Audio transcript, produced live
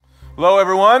Hello,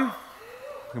 everyone.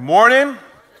 Good morning.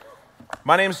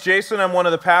 My name is Jason. I'm one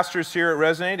of the pastors here at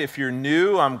Resonate. If you're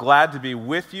new, I'm glad to be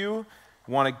with you.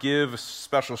 I want to give a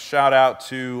special shout out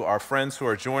to our friends who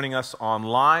are joining us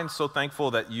online. So thankful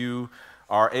that you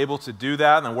are able to do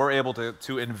that and we're able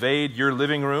to invade your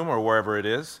living room or wherever it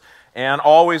is. And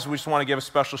always, we just want to give a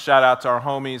special shout out to our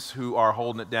homies who are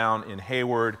holding it down in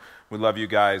Hayward. We love you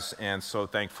guys and so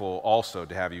thankful also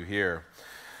to have you here.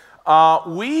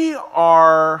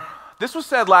 This was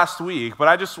said last week, but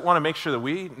I just want to make sure that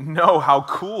we know how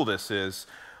cool this is.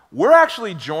 We're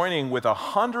actually joining with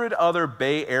 100 other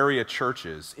Bay Area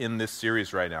churches in this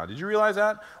series right now. Did you realize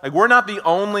that? Like, we're not the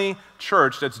only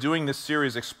church that's doing this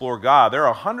series, Explore God. There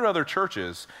are 100 other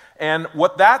churches. And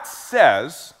what that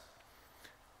says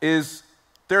is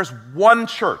there's one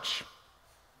church.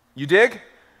 You dig?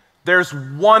 There's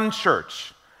one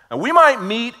church. And we might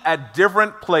meet at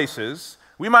different places.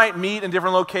 We might meet in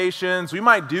different locations. We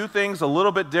might do things a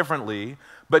little bit differently.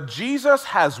 But Jesus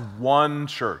has one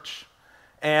church.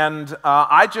 And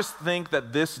I just think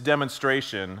that this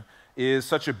demonstration is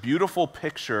such a beautiful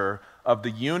picture of the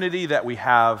unity that we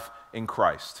have in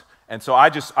Christ. And so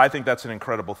I think that's an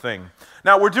incredible thing.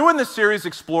 Now, we're doing this series,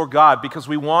 Explore God, because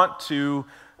we want to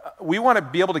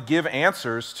be able to give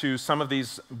answers to some of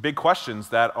these big questions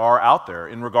that are out there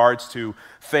in regards to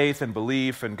faith and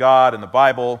belief and God and the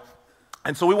Bible.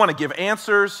 And so we want to give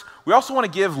answers. We also want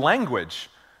to give language.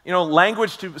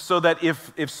 Language so that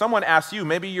if someone asks you,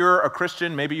 maybe you're a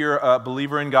Christian, maybe you're a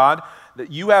believer in God,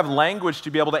 that you have language to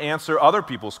be able to answer other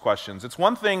people's questions. It's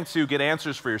one thing to get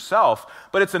answers for yourself,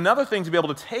 but it's another thing to be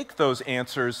able to take those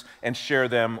answers and share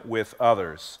them with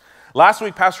others. Last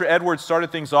week, Pastor Edwards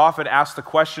started things off and asked the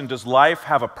question, does life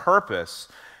have a purpose?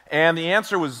 And the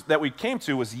answer that we came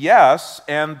to was yes,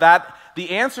 and that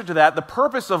the answer to that, the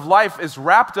purpose of life is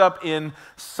wrapped up in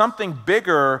something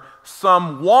bigger,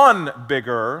 someone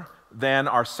bigger than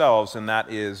ourselves, and that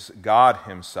is God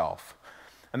himself.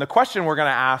 And the question we're going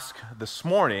to ask this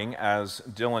morning, as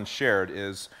Dylan shared,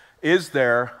 is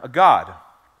there a God?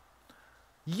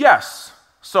 Yes.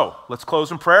 So, let's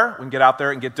close in prayer. We can get out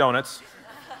there and get donuts.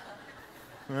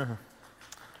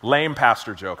 Lame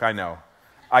pastor joke, I know.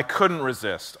 I couldn't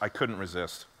resist.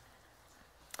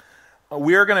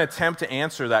 We are going to attempt to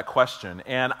answer that question.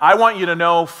 And I want you to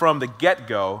know from the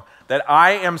get-go that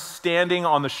I am standing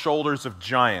on the shoulders of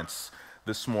giants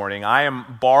this morning. I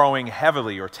am borrowing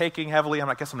heavily or taking heavily.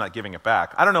 I guess I'm not giving it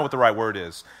back. I don't know what the right word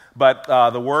is. But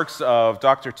the works of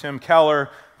Dr. Tim Keller,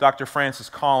 Dr. Francis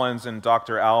Collins, and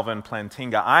Dr. Alvin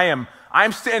Plantinga,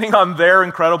 I'm standing on their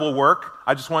incredible work.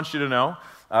 I just want you to know.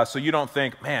 So you don't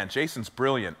think, man, Jason's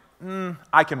brilliant.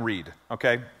 I can read,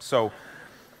 okay? So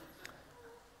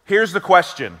here's the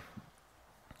question.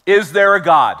 Is there a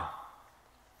God?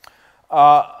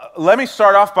 Let me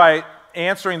start off by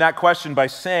answering that question by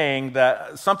saying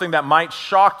that something that might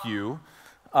shock you,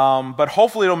 but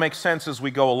hopefully it'll make sense as we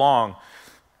go along.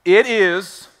 It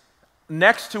is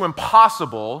next to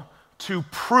impossible to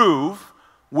prove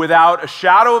without a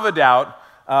shadow of a doubt,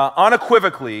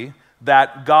 unequivocally,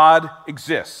 that God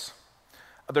exists.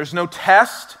 There's no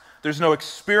test, there's no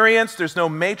experience, there's no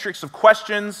matrix of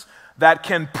questions that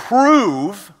can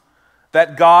prove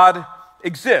that God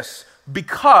exists,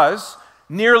 because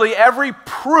nearly every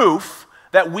proof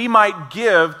that we might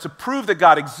give to prove that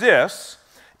God exists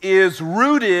is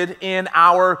rooted in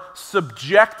our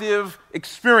subjective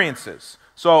experiences.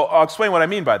 So I'll explain what I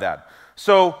mean by that.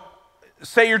 So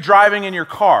say you're driving in your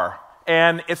car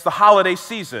and it's the holiday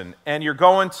season and you're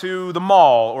going to the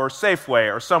mall or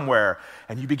Safeway or somewhere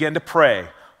and you begin to pray,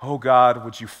 oh God,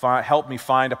 would you help me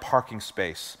find a parking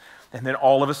space? And then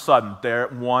all of a sudden, there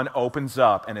one opens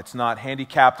up, and it's not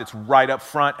handicapped, it's right up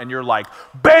front, and you're like,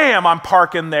 bam, I'm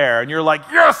parking there. And you're like,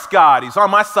 yes, God, he's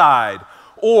on my side.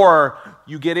 Or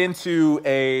you get into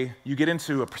a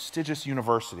prestigious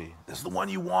university. This is the one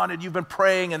you wanted, you've been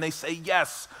praying, and they say,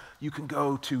 yes, you can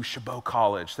go to Chabot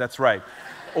College. That's right.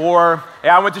 Or,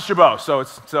 I went to Chabot, so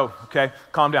okay,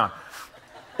 calm down.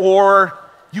 Or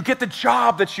you get the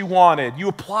job that you wanted. You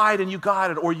applied and you got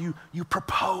it. Or you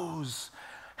propose.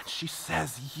 And she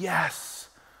says yes.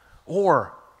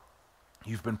 Or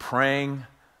you've been praying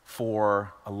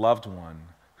for a loved one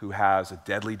who has a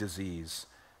deadly disease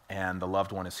and the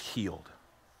loved one is healed.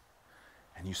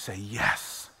 And you say,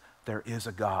 yes, there is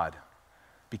a God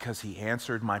because he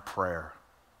answered my prayer.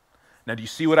 Now, do you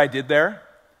see what I did there?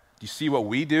 Do you see what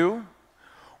we do?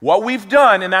 What we've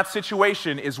done in that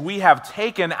situation is we have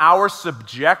taken our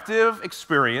subjective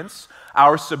experience,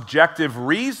 our subjective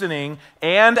reasoning,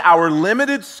 and our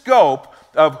limited scope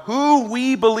of who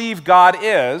we believe God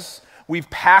is. We've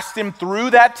passed him through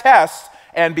that test,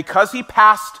 and because he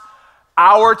passed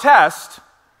our test,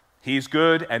 he's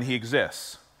good and he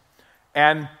exists.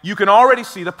 And you can already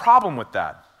see the problem with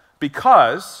that,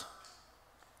 because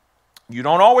you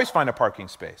don't always find a parking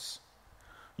space.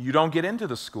 You don't get into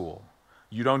the school.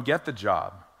 You don't get the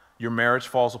job. Your marriage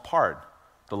falls apart.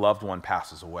 The loved one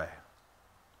passes away.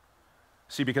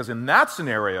 See, because in that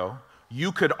scenario,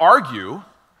 you could argue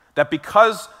that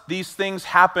because these things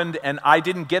happened and I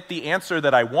didn't get the answer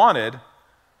that I wanted,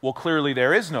 well, clearly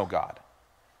there is no God.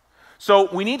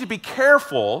 So we need to be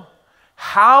careful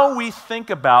how we think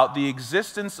about the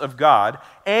existence of God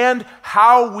and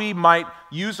how we might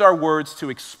use our words to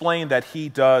explain that he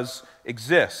does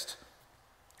exist.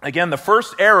 Again, the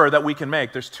first error that we can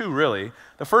make, there's two really.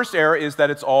 The first error is that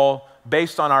it's all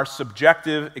based on our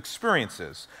subjective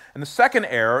experiences. And the second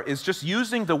error is just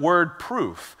using the word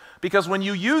proof. Because when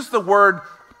you use the word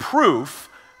proof,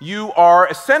 you are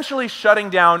essentially shutting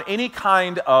down any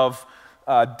kind of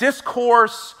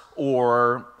discourse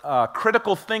or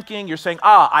critical thinking. You're saying,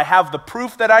 I have the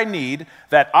proof that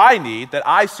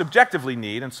I subjectively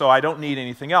need, and so I don't need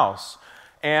anything else.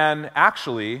 And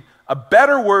actually, a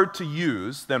better word to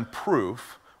use than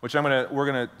proof, which we're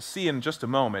going to see in just a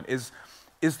moment,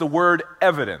 is the word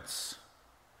evidence.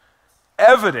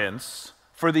 Evidence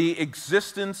for the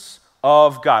existence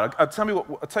of God. I'll tell you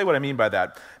what I mean by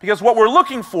that. Because what we're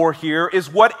looking for here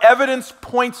is what evidence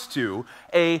points to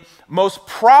a most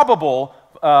probable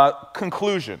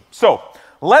conclusion. So,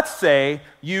 let's say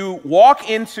you walk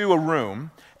into a room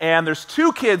and there's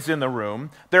two kids in the room.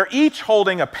 They're each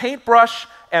holding a paintbrush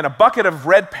and a bucket of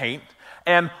red paint,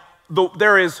 and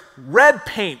there is red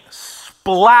paint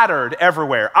splattered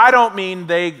everywhere. I don't mean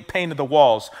they painted the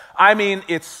walls. I mean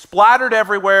it's splattered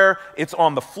everywhere. It's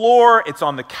on the floor, it's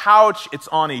on the couch, it's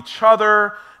on each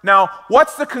other. Now,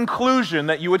 what's the conclusion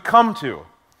that you would come to?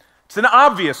 It's an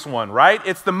obvious one, right?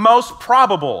 It's the most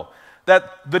probable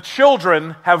that the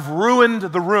children have ruined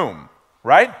the room,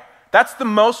 right? That's the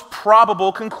most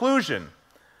probable conclusion.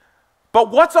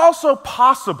 But what's also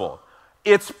possible?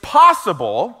 It's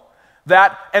possible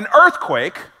that an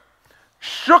earthquake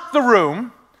shook the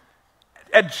room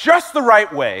at just the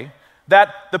right way,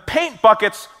 that the paint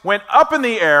buckets went up in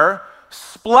the air,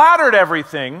 splattered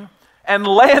everything, and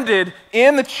landed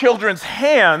in the children's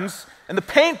hands, and the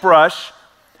paintbrush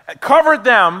covered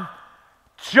them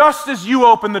just as you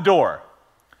opened the door.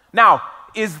 Now,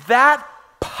 is that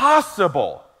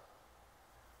possible?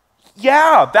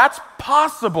 Yeah, that's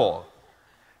possible.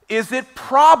 Is it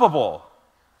probable?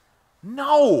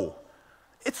 No.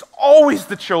 It's always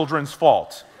the children's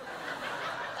fault.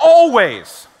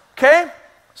 Always. Okay?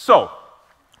 So,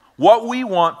 what we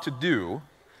want to do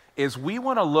is we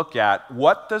want to look at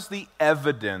what does the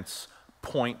evidence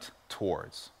point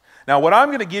towards. Now, what I'm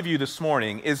going to give you this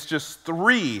morning is just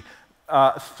three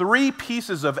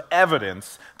pieces of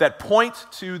evidence that point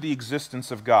to the existence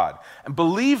of God. And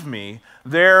believe me,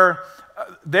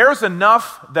 there's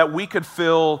enough that we could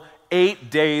fill 8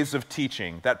 days of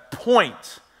teaching that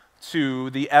point to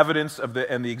the evidence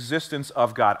and the existence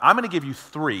of God. I'm going to give you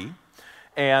 3,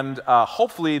 and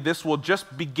hopefully this will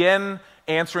just begin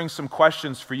answering some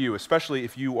questions for you, especially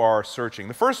if you are searching.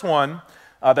 The first one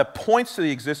that points to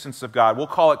the existence of God, we'll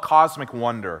call it cosmic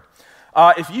wonder.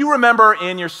 If you remember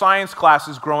in your science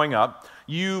classes growing up,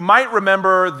 you might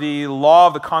remember the law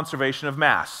of the conservation of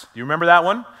mass. Do you remember that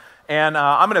one? And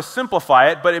I'm going to simplify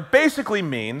it, but it basically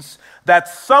means that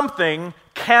something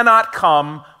cannot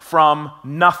come from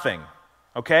nothing.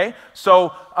 Okay?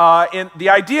 So the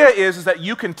idea is that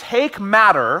you can take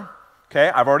matter, okay,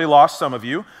 I've already lost some of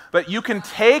you, but you can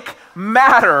take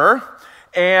matter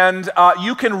and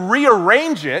you can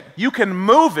rearrange it, you can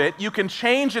move it, you can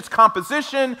change its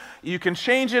composition, you can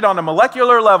change it on a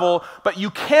molecular level, but you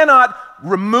cannot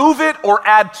remove it or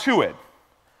add to it.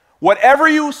 Whatever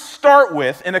you start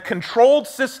with in a controlled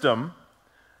system,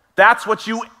 that's what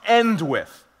you end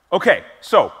with. Okay,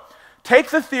 so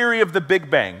take the theory of the Big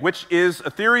Bang, which is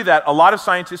a theory that a lot of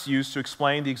scientists use to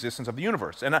explain the existence of the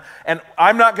universe. And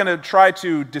I'm not going to try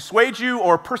to dissuade you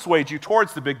or persuade you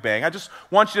towards the Big Bang. I just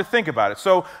want you to think about it.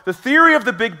 So the theory of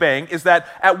the Big Bang is that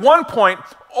at one point,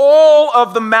 all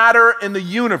of the matter in the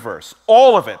universe,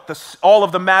 all of it, all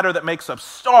of the matter that makes up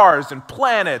stars and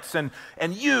planets and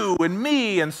you and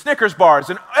me and Snickers bars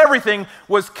and everything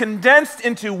was condensed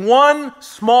into one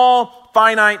small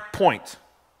finite point.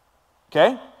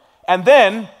 Okay? And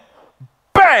then,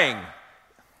 bang!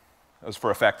 That was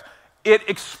for effect. It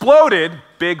exploded,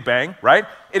 Big Bang, right?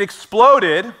 It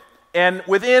exploded, and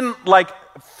within like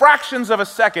fractions of a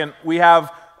second, we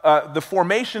have the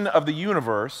formation of the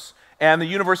universe, and the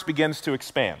universe begins to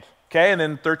expand. Okay? And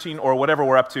then 13, or whatever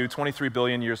we're up to, 23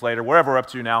 billion years later, wherever we're up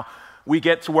to now, we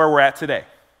get to where we're at today.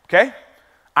 Okay?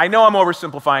 I know I'm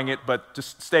oversimplifying it, but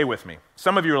just stay with me.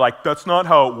 Some of you are like, that's not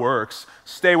how it works.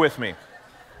 Stay with me.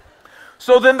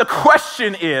 So then the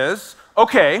question is,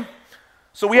 okay,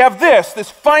 so we have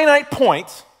this finite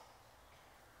point.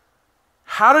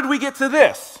 How did we get to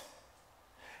this?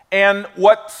 And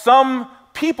what some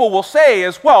people will say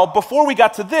is, well, before we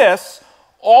got to this,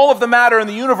 all of the matter in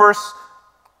the universe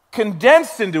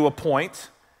condensed into a point,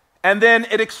 and then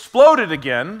it exploded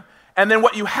again, and then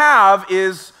what you have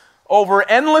is, over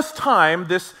endless time,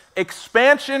 this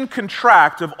expansion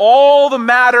contract of all the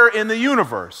matter in the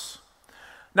universe.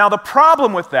 Now, the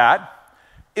problem with that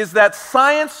is that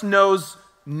science knows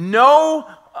no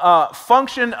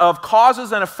function of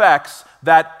causes and effects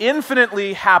that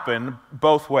infinitely happen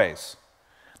both ways.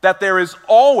 That there is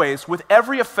always, with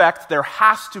every effect, there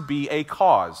has to be a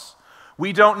cause.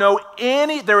 We don't know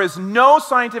there is no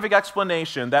scientific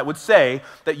explanation that would say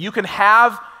that you can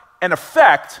have an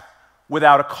effect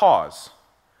without a cause.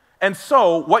 And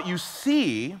so what you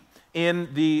see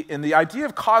in the idea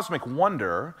of cosmic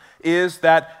wonder is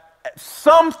that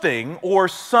something or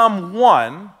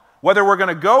someone, whether we're going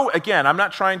to go, again, I'm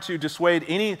not trying to dissuade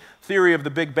any theory of the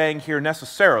Big Bang here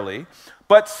necessarily,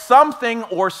 but something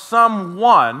or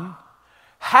someone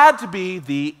had to be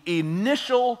the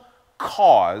initial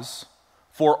cause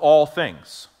for all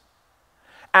things.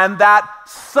 And that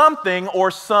something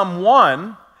or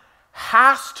someone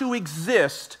has to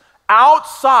exist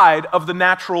outside of the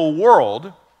natural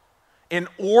world in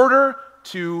order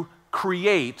to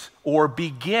create or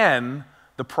begin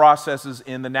the processes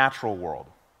in the natural world.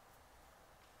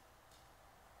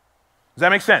 Does that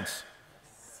make sense?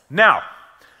 Now,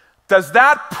 does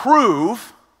that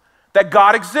prove that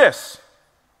God exists?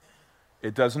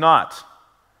 It does not.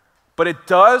 But it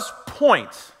does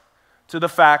point to the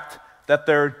fact that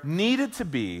there needed to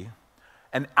be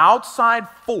an outside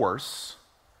force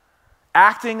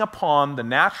acting upon the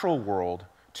natural world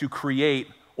to create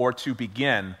or to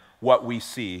begin what we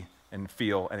see and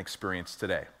feel and experience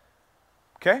today.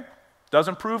 Okay?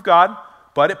 Doesn't prove God,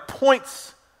 but it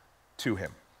points to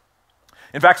him.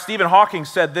 In fact, Stephen Hawking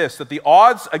said this, that the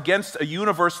odds against a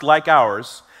universe like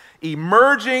ours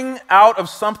emerging out of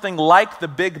something like the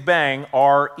Big Bang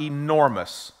are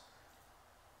enormous.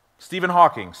 Stephen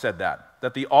Hawking said that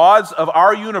the odds of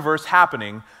our universe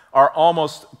happening are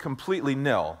almost completely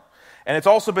nil. And it's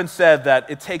also been said that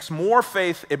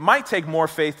it might take more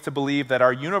faith to believe that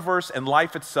our universe and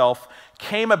life itself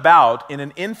came about in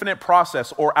an infinite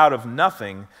process or out of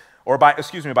nothing, or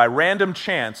by random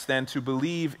chance, than to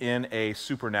believe in a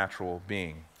supernatural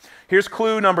being. Here's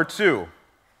clue number 2.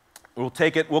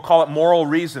 We'll call it moral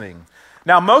reasoning.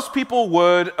 Now, most people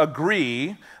would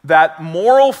agree that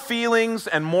moral feelings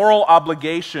and moral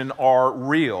obligation are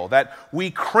real, that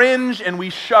we cringe and we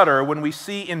shudder when we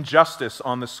see injustice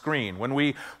on the screen,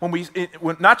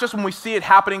 not just when we see it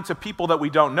happening to people that we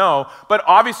don't know, but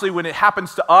obviously when it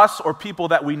happens to us or people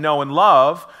that we know and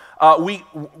love,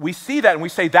 we see that and we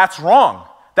say, that's wrong.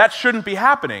 That shouldn't be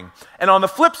happening. And on the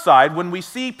flip side, when we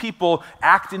see people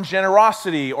act in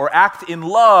generosity or act in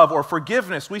love or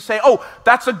forgiveness, we say, oh,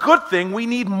 that's a good thing. We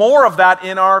need more of that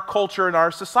in our culture and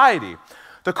our society.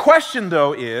 The question,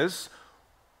 though, is,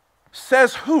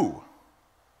 says who?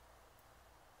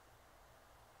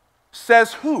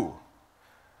 Says who?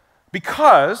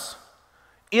 Because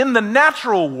in the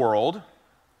natural world,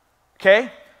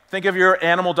 okay, think of your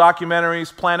animal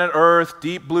documentaries, Planet Earth,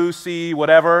 Deep Blue Sea,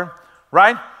 whatever,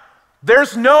 right?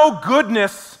 There's no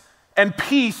goodness and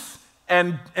peace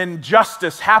and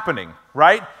justice happening,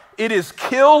 right? It is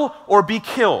kill or be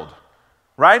killed,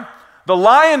 right? The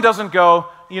lion doesn't go,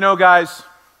 guys,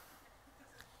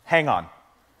 hang on.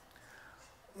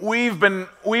 We've been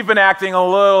acting a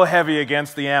little heavy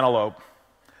against the antelope.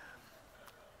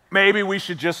 Maybe we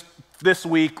should this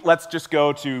week, let's just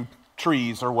go to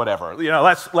trees or whatever.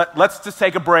 Let's just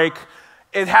take a break.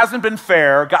 It hasn't been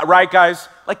fair, right, guys?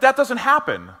 Like, that doesn't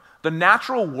happen. The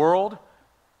natural world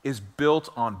is built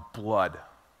on blood,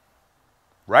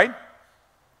 right?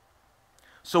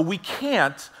 So we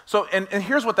can't, and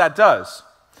here's what that does.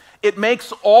 It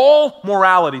makes all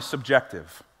morality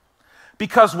subjective.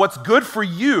 Because what's good for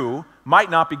you might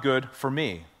not be good for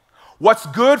me. What's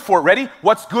good for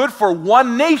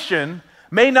one nation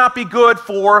may not be good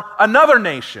for another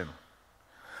nation.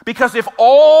 Because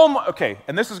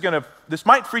and this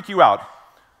might freak you out.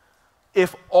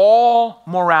 If all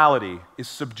morality is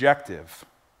subjective,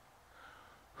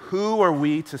 who are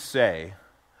we to say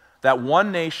that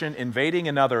one nation invading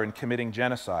another and committing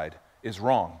genocide is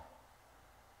wrong?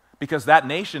 Because that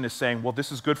nation is saying, well,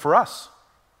 this is good for us.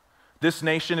 This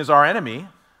nation is our enemy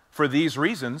for these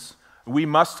reasons. We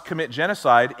must commit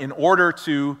genocide in order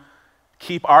to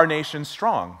keep our nation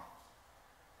strong.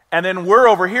 And then we're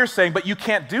over here saying, but you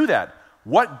can't do that.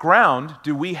 What ground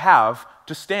do we have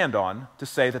to stand on to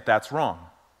say that that's wrong?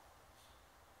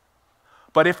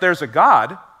 But if there's a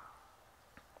God,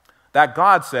 that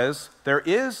God says there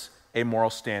is a moral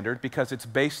standard because it's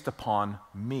based upon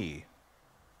me.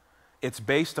 It's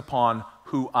based upon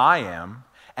who I am.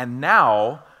 And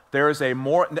now there is a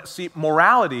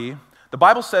morality. The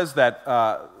Bible says that,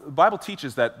 the Bible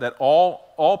teaches that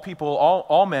all people,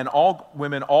 all men, all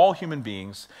women, all human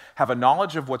beings have a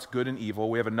knowledge of what's good and evil.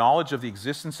 We have a knowledge of the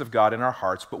existence of God in our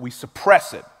hearts, but we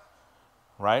suppress it,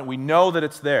 right? We know that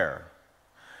it's there.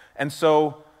 And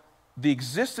so the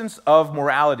existence of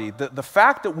morality, the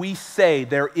fact that we say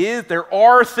there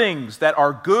are things that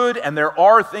are good and there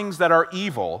are things that are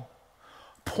evil,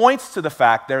 points to the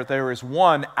fact that there is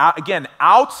one, again,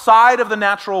 outside of the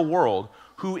natural world,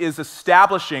 who is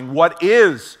establishing what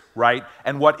is right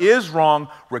and what is wrong,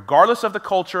 regardless of the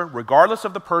culture, regardless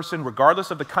of the person,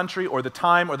 regardless of the country or the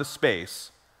time or the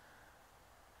space.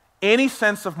 Any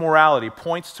sense of morality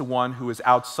points to one who is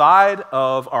outside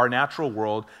of our natural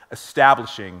world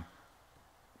establishing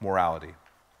morality.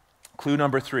 Clue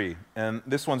number 3, and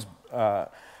this one's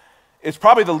it's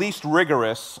probably the least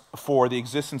rigorous for the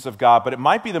existence of God, but it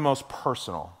might be the most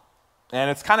personal. And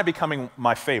it's kind of becoming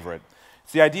my favorite.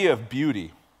 It's the idea of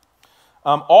beauty.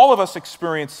 All of us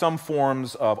experience some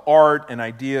forms of art and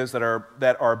ideas that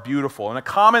are beautiful. And a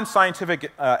common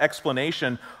scientific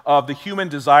explanation of the human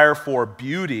desire for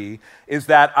beauty is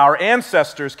that our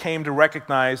ancestors came to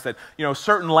recognize that,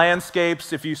 certain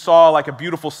landscapes, if you saw like a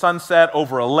beautiful sunset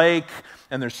over a lake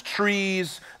and there's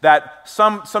trees, that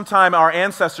sometime our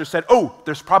ancestors said, oh,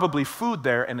 there's probably food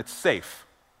there and it's safe.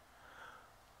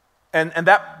 And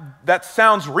that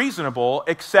sounds reasonable,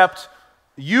 except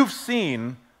you've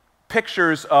seen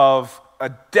pictures of a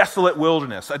desolate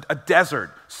wilderness, a desert,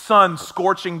 sun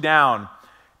scorching down,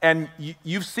 and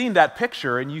you've seen that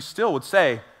picture and you still would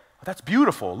say, oh, that's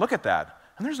beautiful, look at that.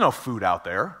 And there's no food out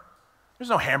there. There's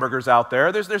no hamburgers out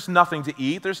there. There's nothing to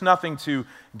eat. There's nothing to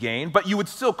gain, but you would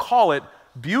still call it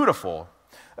beautiful.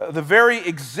 The very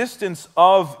existence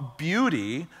of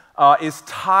beauty is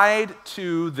tied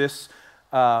to this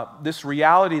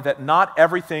reality that not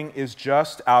everything is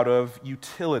just out of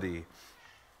utility.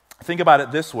 Think about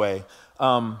it this way.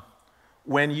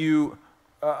 When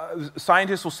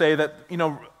scientists will say that,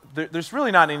 there's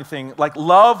really not anything, like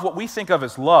love, what we think of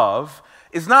as love,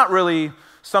 is not really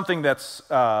something that's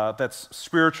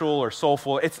spiritual or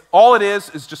soulful. All it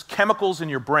is just chemicals in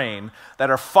your brain that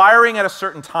are firing at a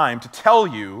certain time to tell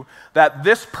you that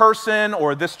this person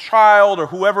or this child or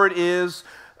whoever it is,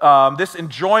 this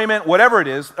enjoyment, whatever it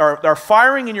is, are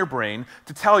firing in your brain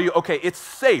to tell you, okay, it's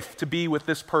safe to be with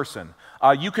this person.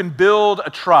 You can build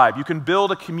a tribe. You can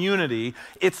build a community.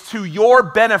 It's to your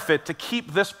benefit to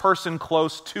keep this person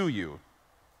close to you.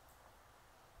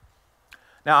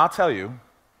 Now, I'll tell you,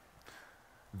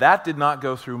 that did not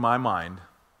go through my mind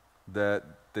the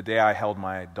day I held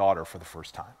my daughter for the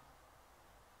first time.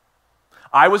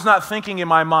 I was not thinking in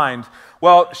my mind,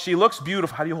 well, she looks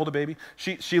beautiful. How do you hold a baby?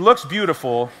 She looks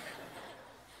beautiful.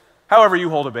 However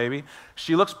you hold a baby.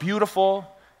 She looks beautiful.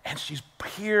 And she's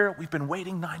here, we've been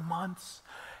waiting 9 months,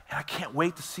 and I can't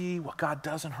wait to see what God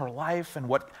does in her life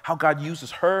and how God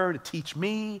uses her to teach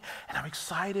me, and I'm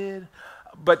excited.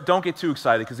 But don't get too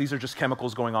excited, because these are just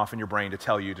chemicals going off in your brain to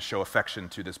tell you to show affection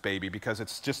to this baby, because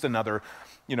it's just another,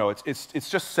 it's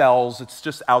just cells, it's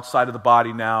just outside of the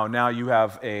body now. Now you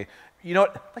have you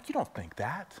don't think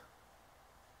that.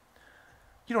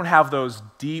 You don't have those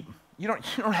deep, you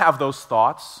don't have those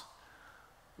thoughts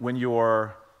when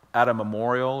you're at a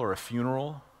memorial or a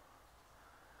funeral,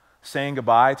 saying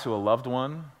goodbye to a loved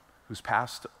one who's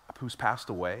passed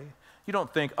away. You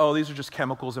don't think, oh, these are just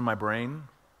chemicals in my brain.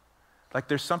 Like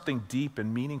there's something deep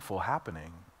and meaningful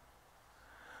happening.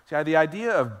 See, the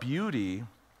idea of beauty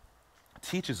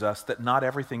teaches us that not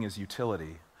everything is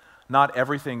utility. Not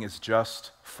everything is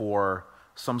just for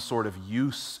some sort of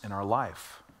use in our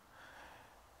life.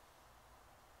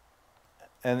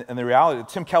 And the reality,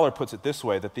 Tim Keller puts it this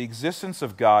way, that the existence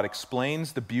of God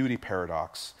explains the beauty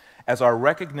paradox as our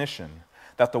recognition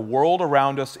that the world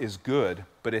around us is good,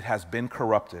 but it has been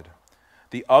corrupted.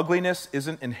 The ugliness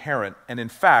isn't inherent, and in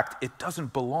fact, it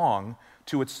doesn't belong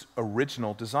to its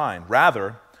original design.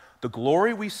 Rather, the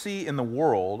glory we see in the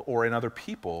world or in other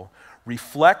people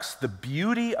reflects the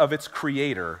beauty of its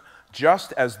creator,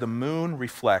 just as the moon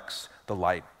reflects the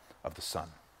light of the sun.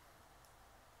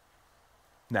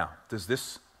 Now, does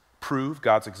this prove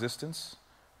God's existence?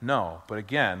 No, but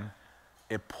again,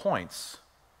 it points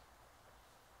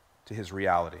to his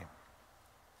reality.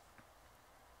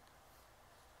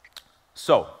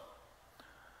 So,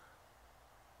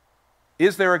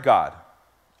 Is there a God?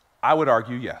 I would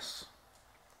argue yes.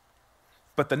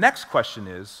 But the next question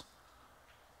is,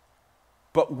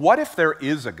 but what if there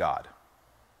is a God?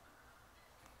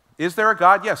 Is there a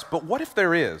God? Yes, but what if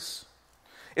there is?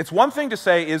 It's one thing to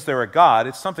say, is there a God?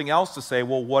 It's something else to say,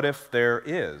 well, what if there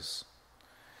is?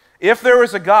 If there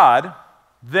is a God,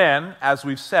 then, as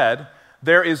we've said,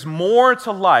 there is more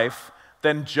to life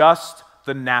than just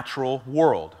the natural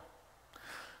world.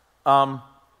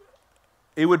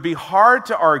 It would be hard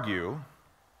to argue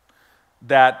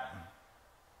that,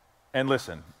 and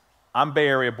listen, I'm Bay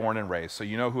Area born and raised, so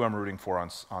you know who I'm rooting for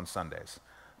on Sundays.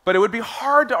 But it would be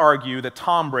hard to argue that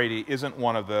Tom Brady isn't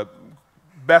one of the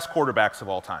best quarterbacks of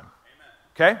all time.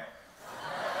 Okay?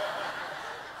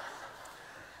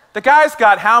 The guy's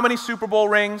got how many Super Bowl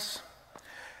rings?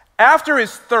 After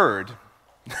his third,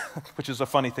 which is a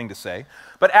funny thing to say,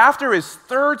 but after his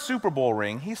third Super Bowl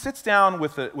ring, he sits down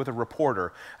with a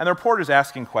reporter, and the reporter's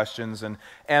asking questions, and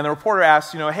the reporter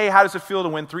asks, hey, how does it feel to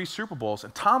win 3 Super Bowls?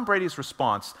 And Tom Brady's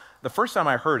response, the first time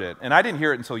I heard it, and I didn't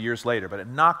hear it until years later, but it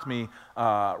knocked me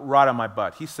right on my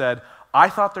butt. He said, I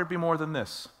thought there'd be more than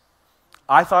this.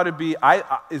 I thought it'd be,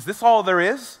 is this all there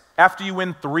is after you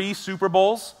win 3 Super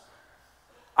Bowls?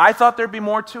 I thought there'd be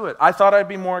more to it. I thought I'd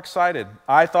be more excited.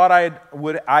 I thought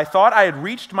I had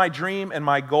reached my dream and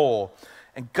my goal.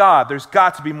 And God, there's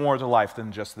got to be more to life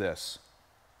than just this.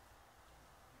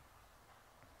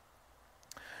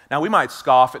 Now, we might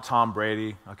scoff at Tom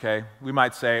Brady, okay? We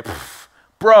might say,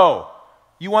 bro,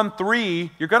 you won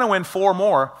 3, you're going to win 4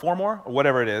 more, or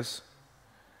whatever it is.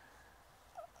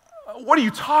 What are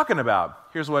you talking about?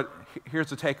 Here's the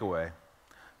takeaway.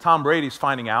 Tom Brady's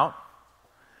finding out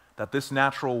that this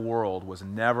natural world was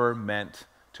never meant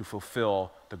to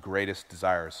fulfill the greatest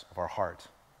desires of our heart.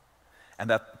 And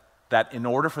that in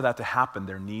order for that to happen,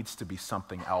 there needs to be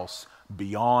something else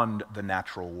beyond the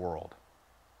natural world.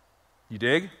 You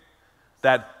dig?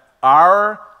 That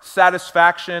our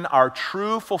satisfaction, our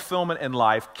true fulfillment in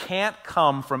life can't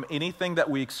come from anything that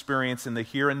we experience in the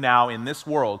here and now in this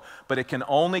world, but it can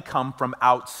only come from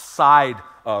outside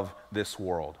of this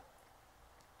world.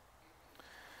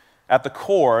 At the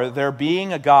core, there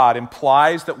being a God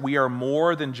implies that we are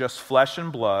more than just flesh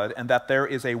and blood, and that there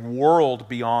is a world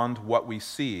beyond what we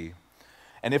see.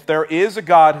 And if there is a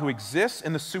God who exists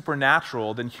in the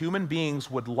supernatural, then human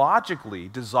beings would logically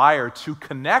desire to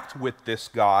connect with this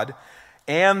God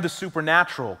and the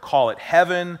supernatural. Call it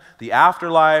heaven, the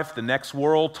afterlife, the next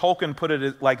world. Tolkien put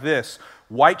it like this: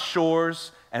 white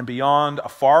shores and beyond a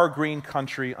far green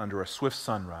country under a swift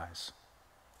sunrise.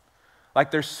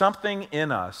 Like there's something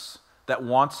in us that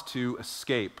wants to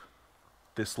escape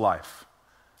this life.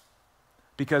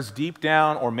 Because deep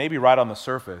down, or maybe right on the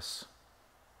surface,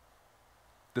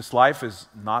 this life is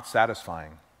not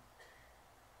satisfying.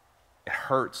 It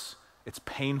hurts. It's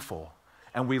painful.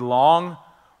 And we long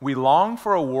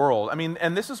for a world. I mean,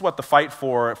 and this is what the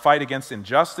fight against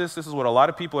injustice, this is what a lot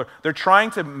of people are, they're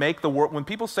trying to make the world, when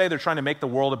people say they're trying to make the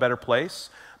world a better place,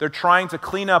 they're trying to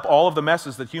clean up all of the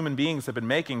messes that human beings have been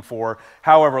making for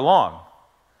however long.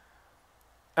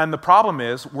 And the problem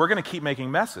is, we're going to keep making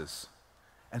messes.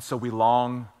 And so we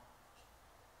long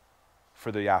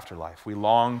for the afterlife. We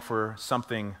long for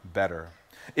something better.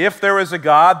 If there is a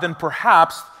God, then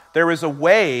perhaps there is a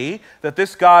way that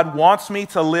this God wants me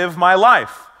to live my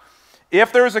life.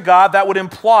 If there is a God, that would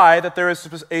imply that there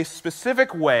is a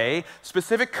specific way,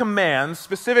 specific commands,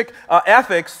 specific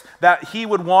ethics that he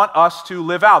would want us to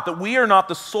live out. That we are not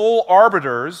the sole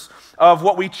arbiters of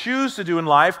what we choose to do in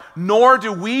life, nor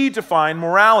do we define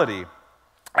morality.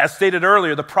 As stated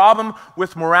earlier, the problem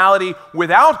with morality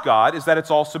without God is that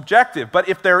it's all subjective. But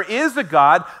if there is a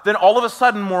God, then all of a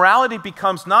sudden morality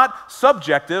becomes not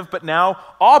subjective, but now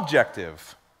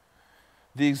objective.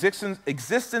 The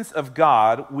existence of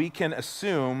God, we can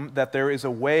assume that there is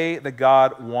a way that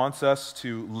God wants us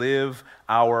to live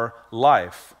our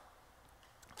life.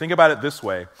 Think about it this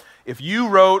way. If you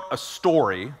wrote a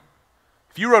story,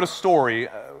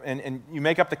 and you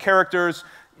make up the characters,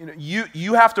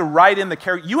 you have to write in the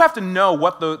character. You have to know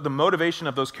what the motivation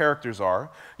of those characters are.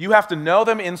 You have to know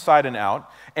them inside and out,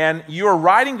 and you are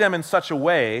writing them in such a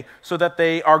way so that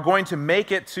they are going to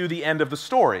make it to the end of the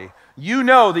story. You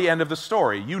know the end of the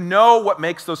story. You know what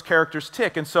makes those characters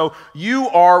tick, and so you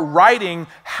are writing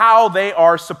how they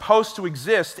are supposed to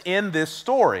exist in this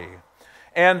story.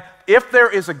 And if there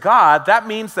is a God, that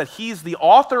means that he's the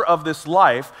author of this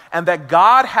life, and that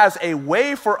God has a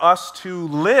way for us to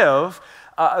live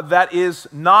that is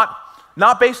not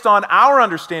not based on our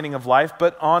understanding of life,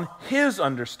 but on his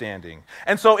understanding.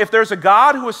 And so if there's a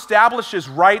God who establishes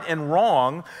right and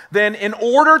wrong, then in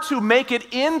order to make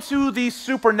it into the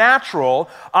supernatural,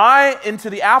 into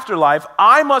the afterlife,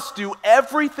 I must do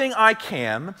everything I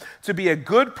can to be a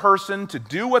good person, to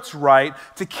do what's right,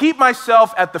 to keep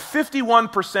myself at the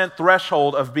 51%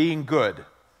 threshold of being good,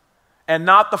 and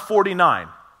not the 49,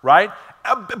 right?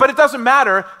 But it doesn't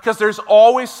matter, because there's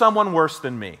always someone worse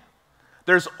than me.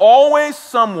 There's always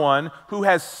someone who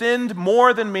has sinned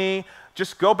more than me.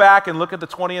 Just go back and look at the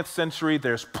 20th century.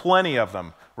 There's plenty of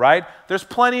them, right? There's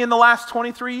plenty in the last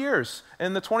 23 years,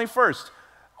 in the 21st.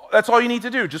 That's all you need to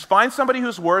do. Just find somebody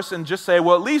who's worse and just say,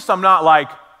 well, at least I'm not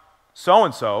like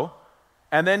so-and-so,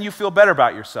 and then you feel better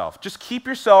about yourself. Just keep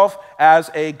yourself as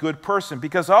a good person,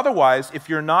 because otherwise, if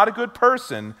you're not a good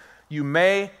person, you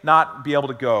may not be able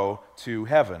to go to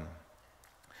heaven.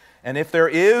 And if there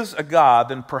is a God,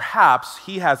 then perhaps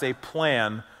he has a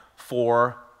plan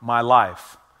for my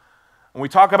life. When we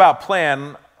talk about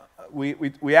plan,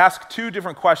 we ask two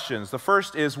different questions. The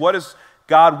first is, what does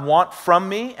God want from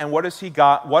me? And what does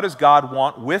God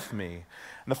want with me?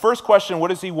 And the first question, what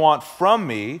does he want from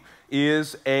me,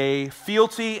 is a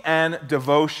fealty and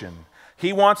devotion.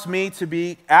 He wants me to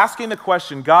be asking the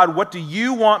question, God, what do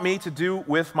you want me to do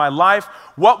with my life?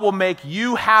 What will make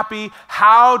you happy?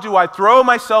 How do I throw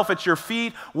myself at your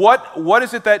feet? What is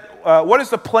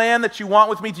the plan that you want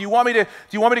with me? Do you want me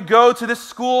to go to this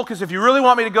school? Because if you really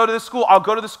want me to go to this school, I'll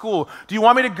go to the school. Do you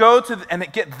want me to go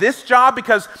and get this job?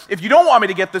 Because if you don't want me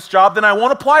to get this job, then I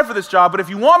won't apply for this job. But if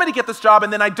you want me to get this job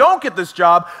and then I don't get this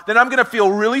job, then I'm going to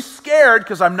feel really scared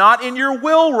because I'm not in your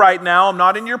will right now. I'm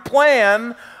not in your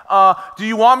plan. Do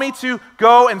you want me to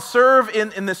go and serve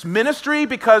in this ministry?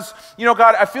 Because,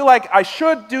 God, I feel like I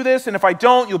should do this, and if I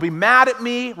don't, you'll be mad at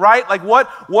me, right? Like,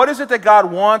 what is it that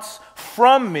God wants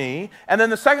from me? And then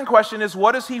the second question is,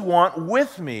 what does he want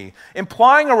with me?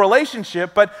 Implying a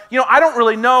relationship, but, I don't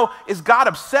really know, is God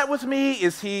upset with me?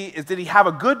 Did he have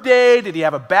a good day? Did he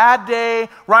have a bad day,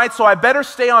 right? So I better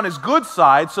stay on his good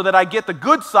side so that I get the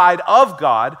good side of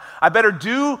God. I better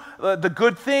do the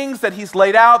good things that he's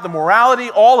laid out, the morality,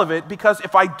 all of it, because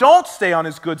if I don't stay on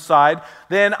his good side,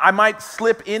 then I might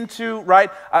slip into,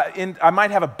 right, I might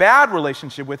have a bad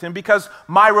relationship with him, because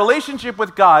my relationship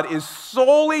with God is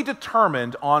solely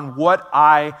determined on what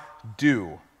I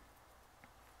do.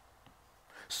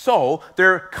 So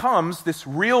there comes this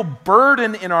real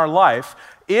burden in our life.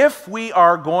 If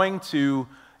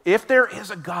there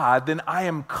is a God, then I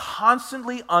am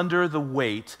constantly under the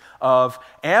weight of,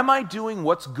 am I doing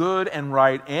what's good and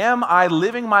right? Am I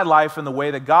living my life in the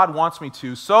way that God wants me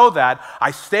to, so that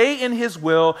I stay in his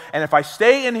will, and if I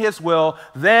stay in his will,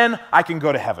 then I can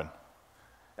go to heaven.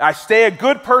 I stay a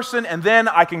good person, and then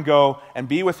I can go and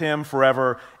be with him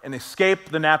forever and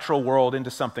escape the natural world into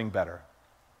something better.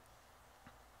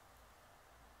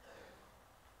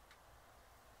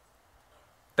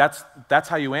 That's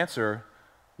how you answer,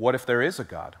 what if there is a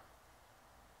God?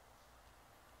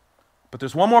 But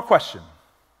there's one more question.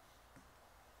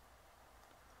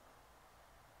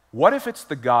 What if it's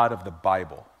the God of the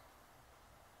Bible?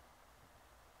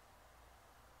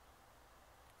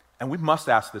 And we must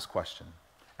ask this question,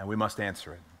 and we must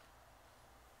answer it.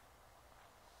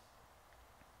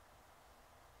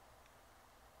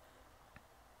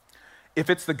 If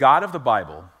it's the God of the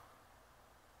Bible,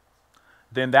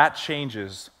 then that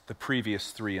changes the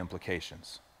previous three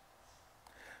implications.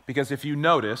 Because if you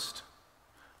noticed,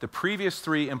 the previous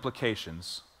three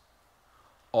implications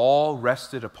all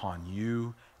rested upon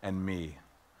you and me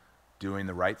doing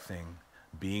the right thing,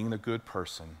 being the good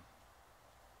person,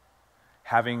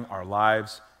 having our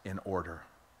lives in order.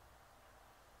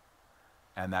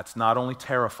 And that's not only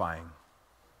terrifying,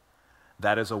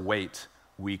 that is a weight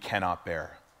we cannot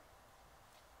bear.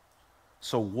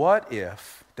 So what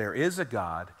if there is a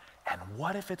God, and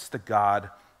what if it's the God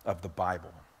of the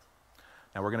Bible?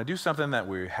 Now we're going to do something that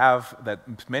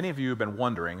many of you have been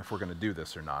wondering if we're going to do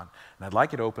this or not, and I'd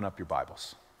like you to open up your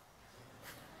Bibles.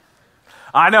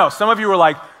 I know, some of you were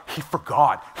like, he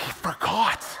forgot.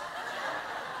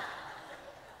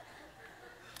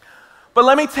 But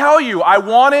let me tell you,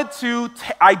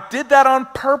 I did that on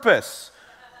purpose,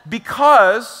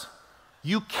 because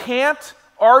you can't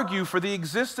argue for the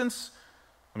existence.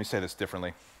 Let me say this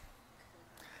differently.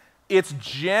 It's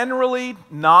generally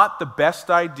not the best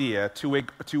idea to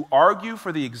argue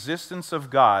for the existence of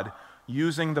God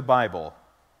using the Bible.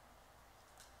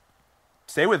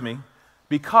 Stay with me,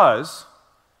 because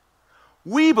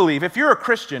we believe, if you're a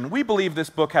Christian, we believe this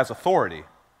book has authority.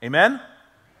 Amen?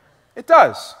 It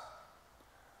does.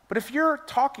 But if you're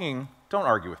talking, don't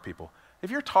argue with people.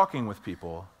 If you're talking with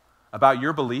people about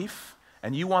your belief,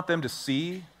 and you want them to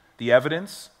see the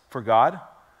evidence for God,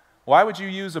 why would you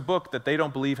use a book that they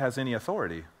don't believe has any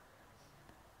authority?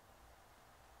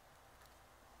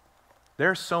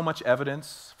 There's so much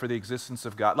evidence for the existence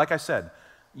of God. Like I said,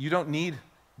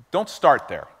 don't start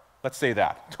there. Let's say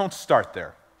that. Don't start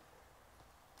there.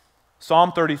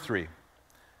 Psalm 33.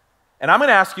 And I'm going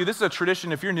to ask you, this is a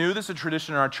tradition, if you're new, this is a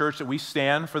tradition in our church that we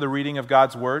stand for the reading of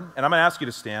God's word. And I'm going to ask you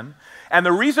to stand. And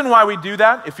the reason why we do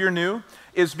that, if you're new,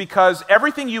 is because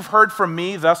everything you've heard from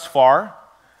me thus far,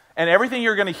 and everything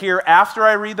you're going to hear after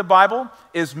I read the Bible,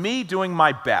 is me doing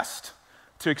my best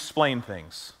to explain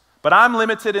things. But I'm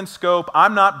limited in scope.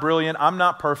 I'm not brilliant. I'm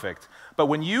not perfect. But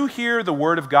when you hear the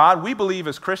word of God, we believe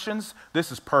as Christians,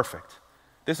 this is perfect.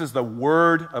 This is the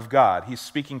word of God. He's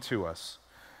speaking to us.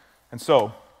 And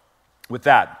so, with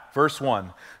that, verse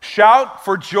 1. Shout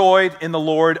for joy in the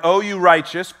Lord, O you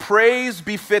righteous. Praise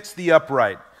befits the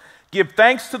upright. Give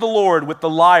thanks to the Lord with the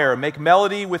lyre. Make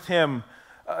melody with him,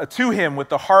 to him with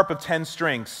the harp of 10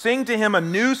 strings. Sing to him a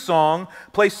new song.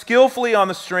 Play skillfully on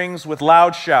the strings with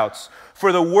loud shouts.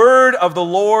 For the word of the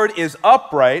Lord is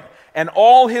upright, and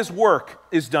all his work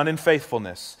is done in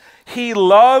faithfulness. He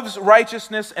loves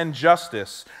righteousness and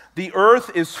justice. The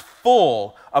earth is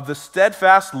full of the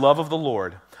steadfast love of the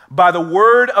Lord. By the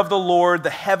word of the Lord the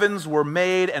heavens were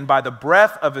made, and by the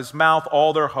breath of his mouth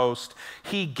all their host.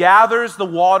 He gathers the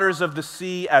waters of the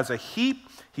sea as a heap.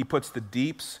 He puts the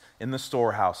deeps in the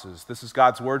storehouses. This is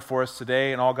God's word for us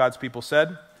today, and all God's people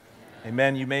said,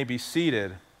 Amen. You may be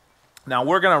seated. Now,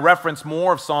 we're going to reference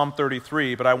more of Psalm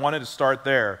 33, but I wanted to start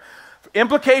there.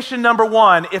 Implication number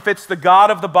 1, if it's the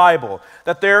God of the Bible,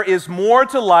 that there is more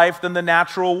to life than the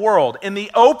natural world. In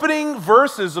the opening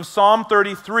verses of Psalm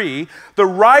 33, the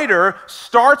writer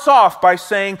starts off by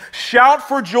saying, shout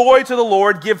for joy to the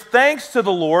Lord, give thanks to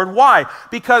the Lord. Why?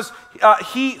 Because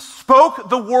he spoke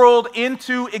the world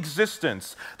into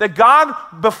existence. That God,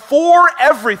 before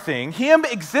everything, him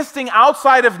existing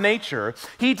outside of nature,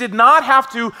 he did not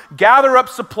have to gather up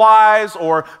supplies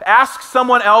or ask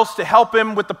someone else to help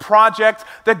him with the project.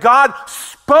 That God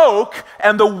spoke,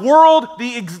 and the world,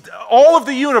 all of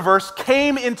the universe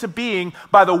came into being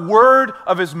by the word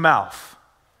of his mouth.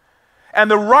 And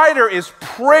the writer is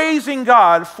praising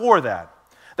God for that.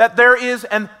 That there is,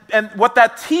 and what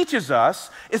that teaches us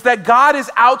is that God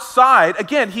is outside.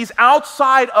 Again, he's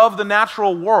outside of the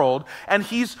natural world, and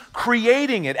he's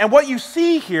creating it. And what you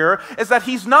see here is that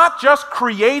he's not just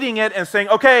creating it and saying,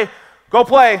 okay, go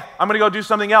play, I'm going to go do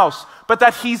something else. But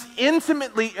that he's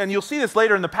intimately, and you'll see this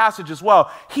later in the passage as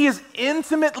well, he is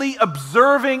intimately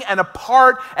observing and a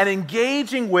part and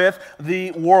engaging with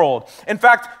the world. In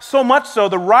fact, so much so,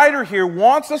 the writer here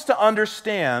wants us to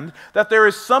understand that there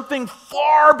is something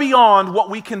far beyond what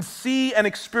we can see and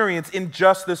experience in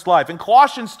just this life. In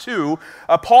Colossians 2,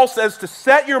 Paul says to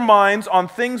set your minds on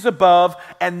things above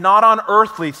and not on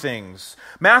earthly things.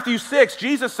 Matthew 6,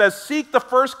 Jesus says, seek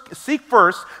first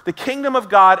the kingdom of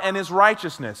God and his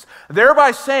righteousness.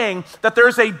 Thereby saying that there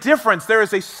is a difference, there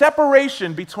is a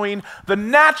separation between the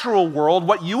natural world,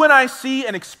 what you and I see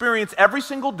and experience every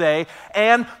single day,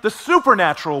 and the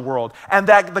supernatural world. And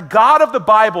that the God of the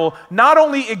Bible not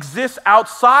only exists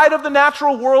outside of the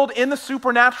natural world in the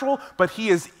supernatural, but he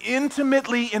is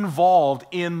intimately involved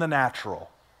in the natural.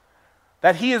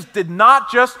 That he did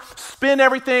not just spin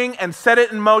everything and set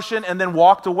it in motion and then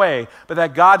walked away, but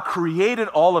that God created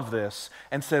all of this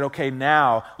and said, okay,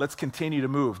 now let's continue to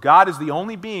move. God is the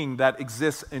only being that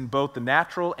exists in both the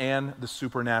natural and the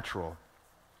supernatural.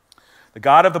 The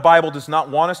God of the Bible does not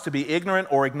want us to be ignorant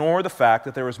or ignore the fact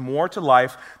that there is more to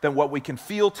life than what we can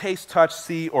feel, taste, touch,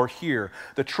 see, or hear.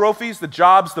 The trophies, the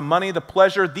jobs, the money, the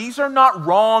pleasure, these are not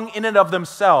wrong in and of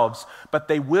themselves, but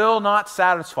they will not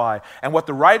satisfy. And what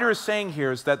the writer is saying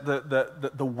here is that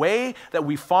the way that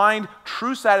we find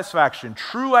true satisfaction,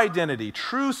 true identity,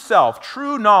 true self,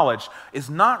 true knowledge is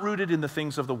not rooted in the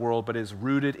things of the world, but is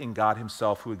rooted in God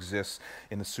himself who exists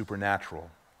in the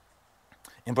supernatural.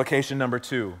 Implication number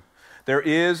 2. There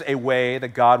is a way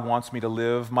that God wants me to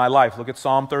live my life. Look at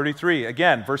Psalm 33.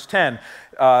 Again, verse 10.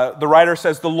 The writer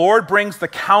says, the Lord brings the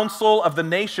counsel of the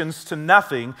nations to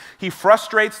nothing. He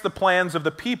frustrates the plans of the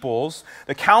peoples.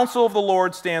 The counsel of the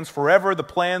Lord stands forever, the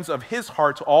plans of his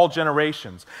heart to all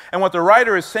generations. And what the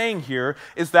writer is saying here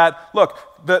is that, look,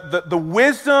 the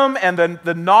wisdom and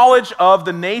the knowledge of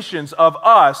the nations, of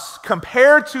us,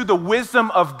 compared to the wisdom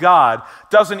of God,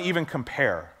 doesn't even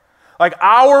compare. Like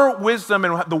our wisdom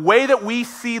and the way that we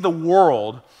see the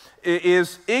world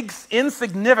is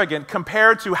insignificant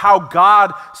compared to how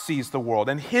God sees the world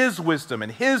and his wisdom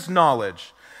and his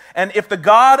knowledge. And if the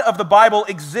God of the Bible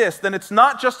exists, then it's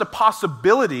not just a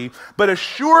possibility, but a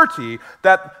surety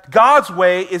that God's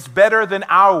way is better than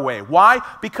our way. Why?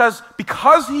 Because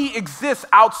he exists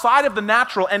outside of the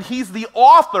natural and he's the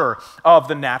author of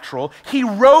the natural. He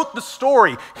wrote the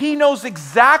story. He knows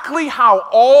exactly how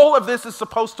all of this is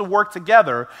supposed to work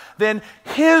together. Then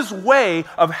his way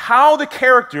of how the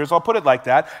characters, I'll put it like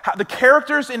that, how the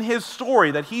characters in his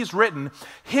story that he's written,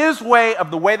 his way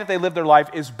of the way that they live their life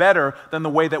is better than the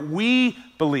way that we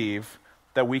believe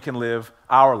that we can live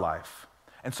our life.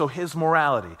 And so his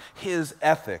morality, his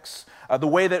ethics, the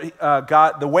way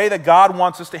that God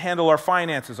wants us to handle our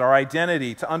finances, our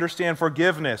identity, to understand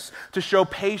forgiveness, to show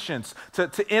patience,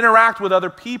 to interact with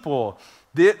other people,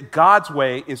 God's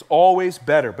way is always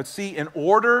better. But see, in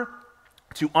order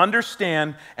to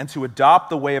understand and to adopt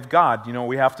the way of God, you know what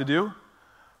we have to do?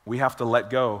 We have to let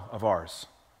go of ours.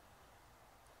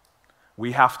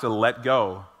 We have to let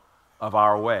go of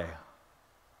our way.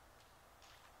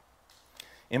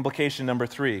 Implication number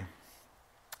 3,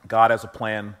 God has a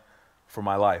plan for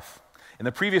my life. In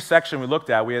the previous section we looked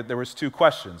at, there was 2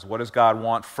 questions. What does God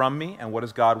want from me, and what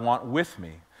does God want with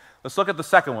me? Let's look at the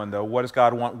second one, though. What does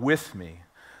God want with me?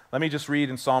 Let me just read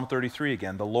in Psalm 33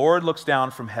 again. The Lord looks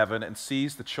down from heaven and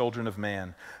sees the children of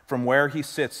man. From where he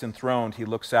sits enthroned, he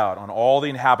looks out on all the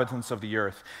inhabitants of the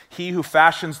earth. He who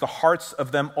fashions the hearts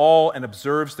of them all and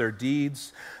observes their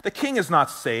deeds. The king is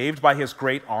not saved by his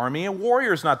great army. A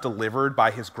warrior is not delivered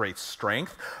by his great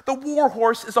strength. The war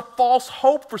horse is a false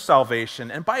hope for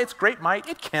salvation, and by its great might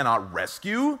it cannot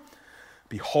rescue.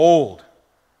 Behold,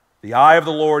 the eye of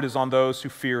the Lord is on those who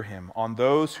fear him, on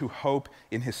those who hope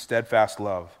in his steadfast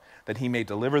love, that he may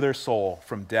deliver their soul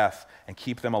from death and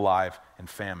keep them alive in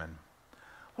famine.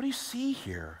 What do you see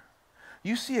here?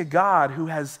 You see a God who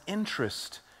has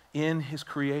interest in his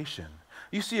creation.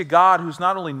 You see a God who's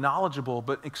not only knowledgeable,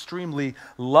 but extremely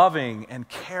loving and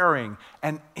caring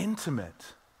and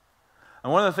intimate.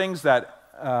 And one of the things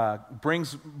that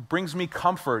brings me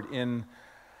comfort in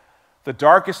the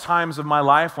darkest times of my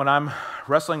life, when I'm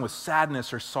wrestling with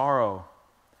sadness or sorrow,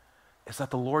 is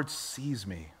that the Lord sees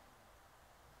me.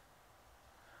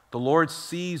 The Lord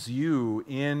sees you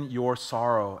in your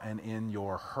sorrow and in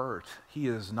your hurt. He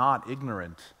is not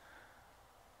ignorant,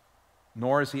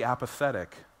 nor is he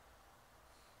apathetic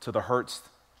to the hurts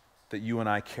that you and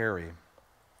I carry.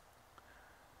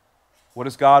 What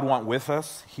does God want with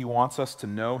us? He wants us to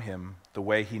know him the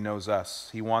way he knows us.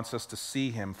 He wants us to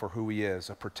see him for who he is,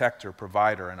 a protector,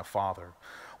 provider, and a father.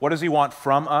 What does he want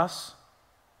from us?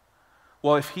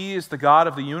 Well, if he is the God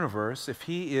of the universe, if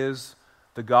he is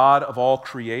the God of all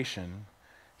creation,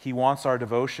 he wants our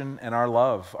devotion and our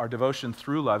love, our devotion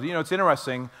through love. You know, it's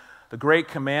interesting, the great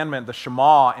commandment, the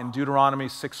Shema in Deuteronomy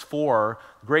 6:4,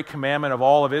 the great commandment of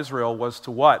all of Israel was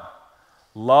to what?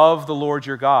 Love the Lord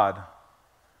your God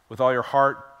with all your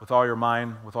heart, with all your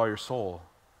mind, with all your soul,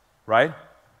 right?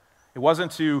 It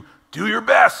wasn't to do your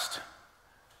best,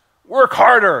 work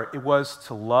harder. It was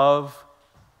to love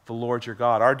the Lord your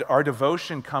God. Our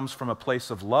devotion comes from a place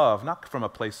of love, not from a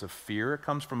place of fear. It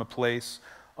comes from a place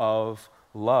of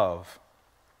love.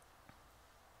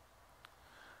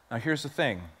 Now here's the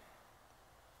thing.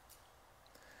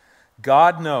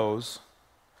 God knows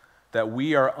that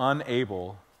we are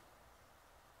unable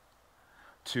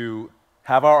to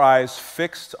have our eyes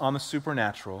fixed on the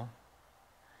supernatural.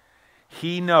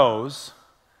 He knows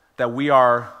that we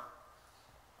are,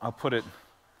 I'll put it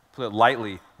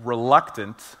lightly,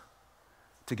 reluctant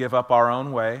to give up our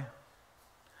own way.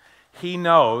 He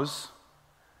knows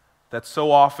that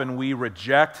so often we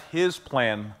reject his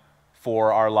plan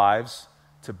for our lives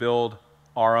to build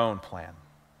our own plan.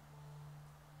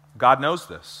 God knows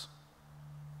this.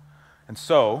 And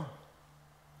so,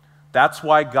 that's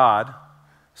why God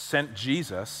sent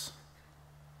Jesus,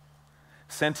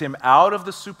 sent him out of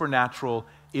the supernatural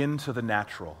into the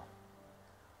natural,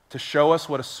 to show us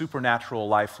what a supernatural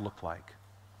life looked like.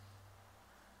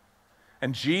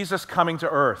 And Jesus coming to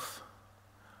earth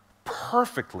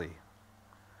perfectly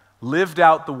lived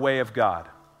out the way of God,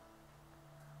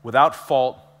 without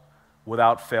fault,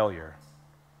 without failure.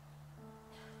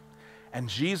 And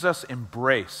Jesus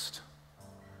embraced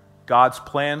God's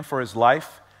plan for his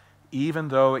life, even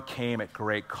though it came at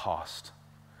great cost,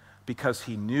 because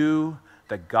he knew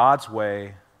that God's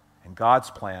way and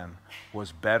God's plan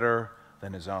was better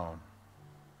than his own.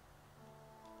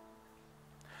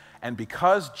 And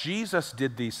because Jesus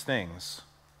did these things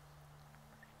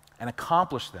and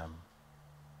accomplished them,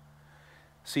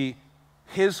 see,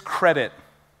 his credit,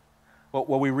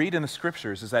 what we read in the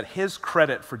scriptures is that his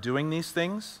credit for doing these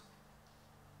things,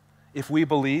 if we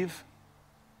believe,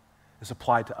 is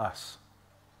applied to us.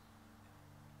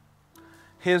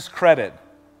 His credit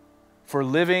for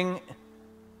living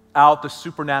out the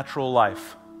supernatural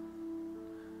life,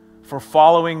 for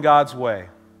following God's way,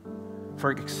 for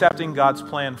accepting God's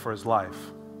plan for his life.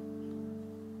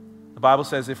 The Bible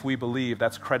says if we believe,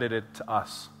 that's credited to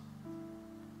us,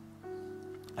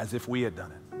 as if we had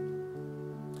done it.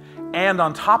 And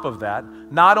on top of that,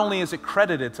 not only is it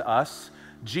credited to us,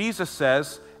 Jesus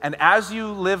says, and as you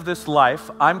live this life,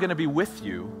 I'm going to be with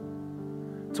you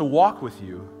to walk with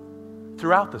you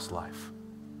throughout this life.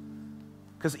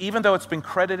 Because even though it's been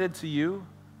credited to you,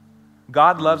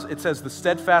 God loves, it says the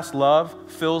steadfast love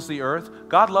fills the earth.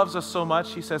 God loves us so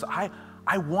much, he says, I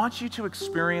want you to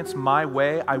experience my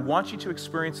way. I want you to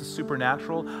experience the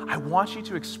supernatural. I want you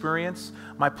to experience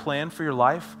my plan for your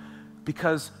life,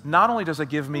 because not only does it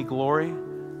give me glory,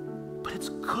 but it's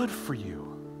good for you.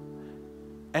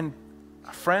 And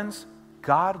friends,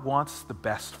 God wants the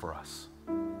best for us.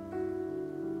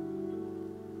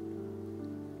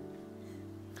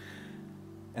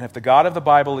 And if the God of the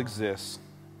Bible exists,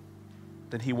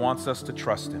 then he wants us to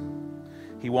trust him.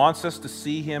 He wants us to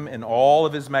see him in all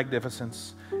of his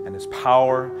magnificence and his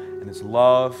power and his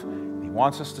love. And he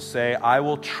wants us to say, I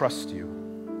will trust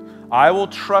you. I will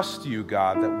trust you,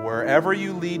 God, that wherever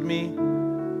you lead me,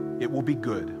 it will be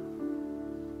good.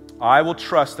 I will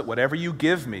trust that whatever you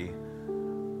give me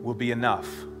will be enough.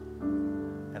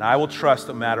 And I will trust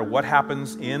that no matter what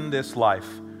happens in this life,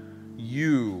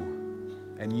 you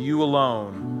and you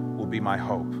alone will be my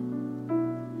hope.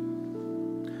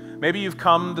 Maybe you've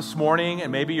come this morning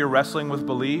and maybe you're wrestling with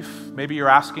belief. Maybe you're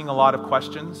asking a lot of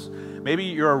questions. Maybe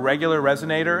you're a regular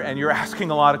resonator and you're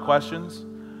asking a lot of questions.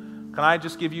 Can I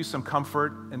just give you some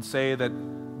comfort and say that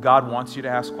God wants you to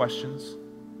ask questions?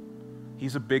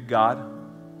 He's a big God.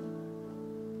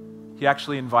 He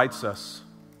actually invites us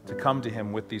to come to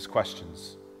him with these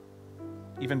questions.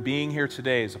 Even being here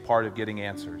today is a part of getting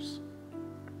answers.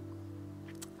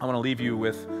 I want to leave you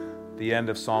with the end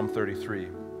of Psalm 33.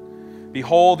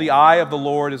 Behold, the eye of the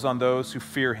Lord is on those who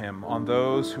fear him, on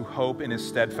those who hope in his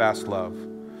steadfast love,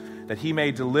 that he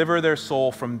may deliver their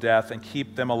soul from death and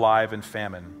keep them alive in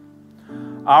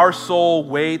famine. Our soul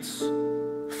waits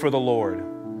for the Lord.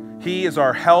 He is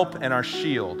our help and our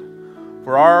shield.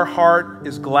 For our heart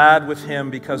is glad with him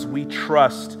because we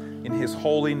trust in his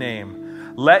holy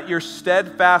name. Let your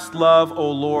steadfast love,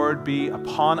 O Lord, be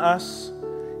upon us,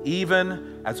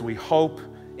 even as we hope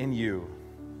in you.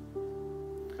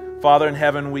 Father in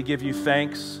heaven, we give you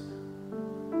thanks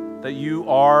that you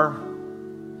are.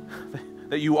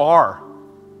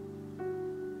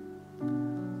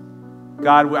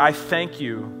 God, I thank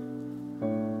you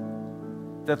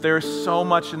that there is so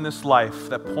much in this life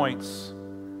that points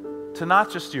to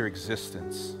not just your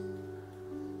existence,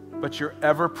 but your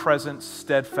ever-present,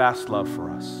 steadfast love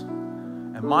for us.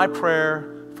 And my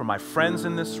prayer for my friends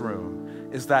in this room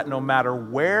is that no matter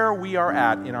where we are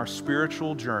at in our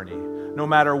spiritual journey, no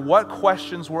matter what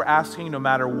questions we're asking, no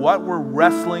matter what we're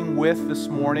wrestling with this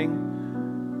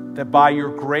morning, that by your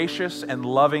gracious and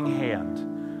loving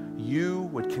hand, you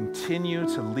would continue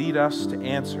to lead us to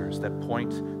answers that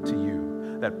point to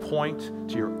you, that point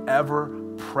to your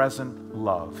ever-present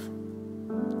love.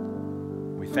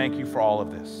 We thank you for all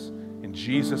of this. In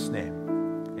Jesus'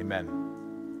 name, amen.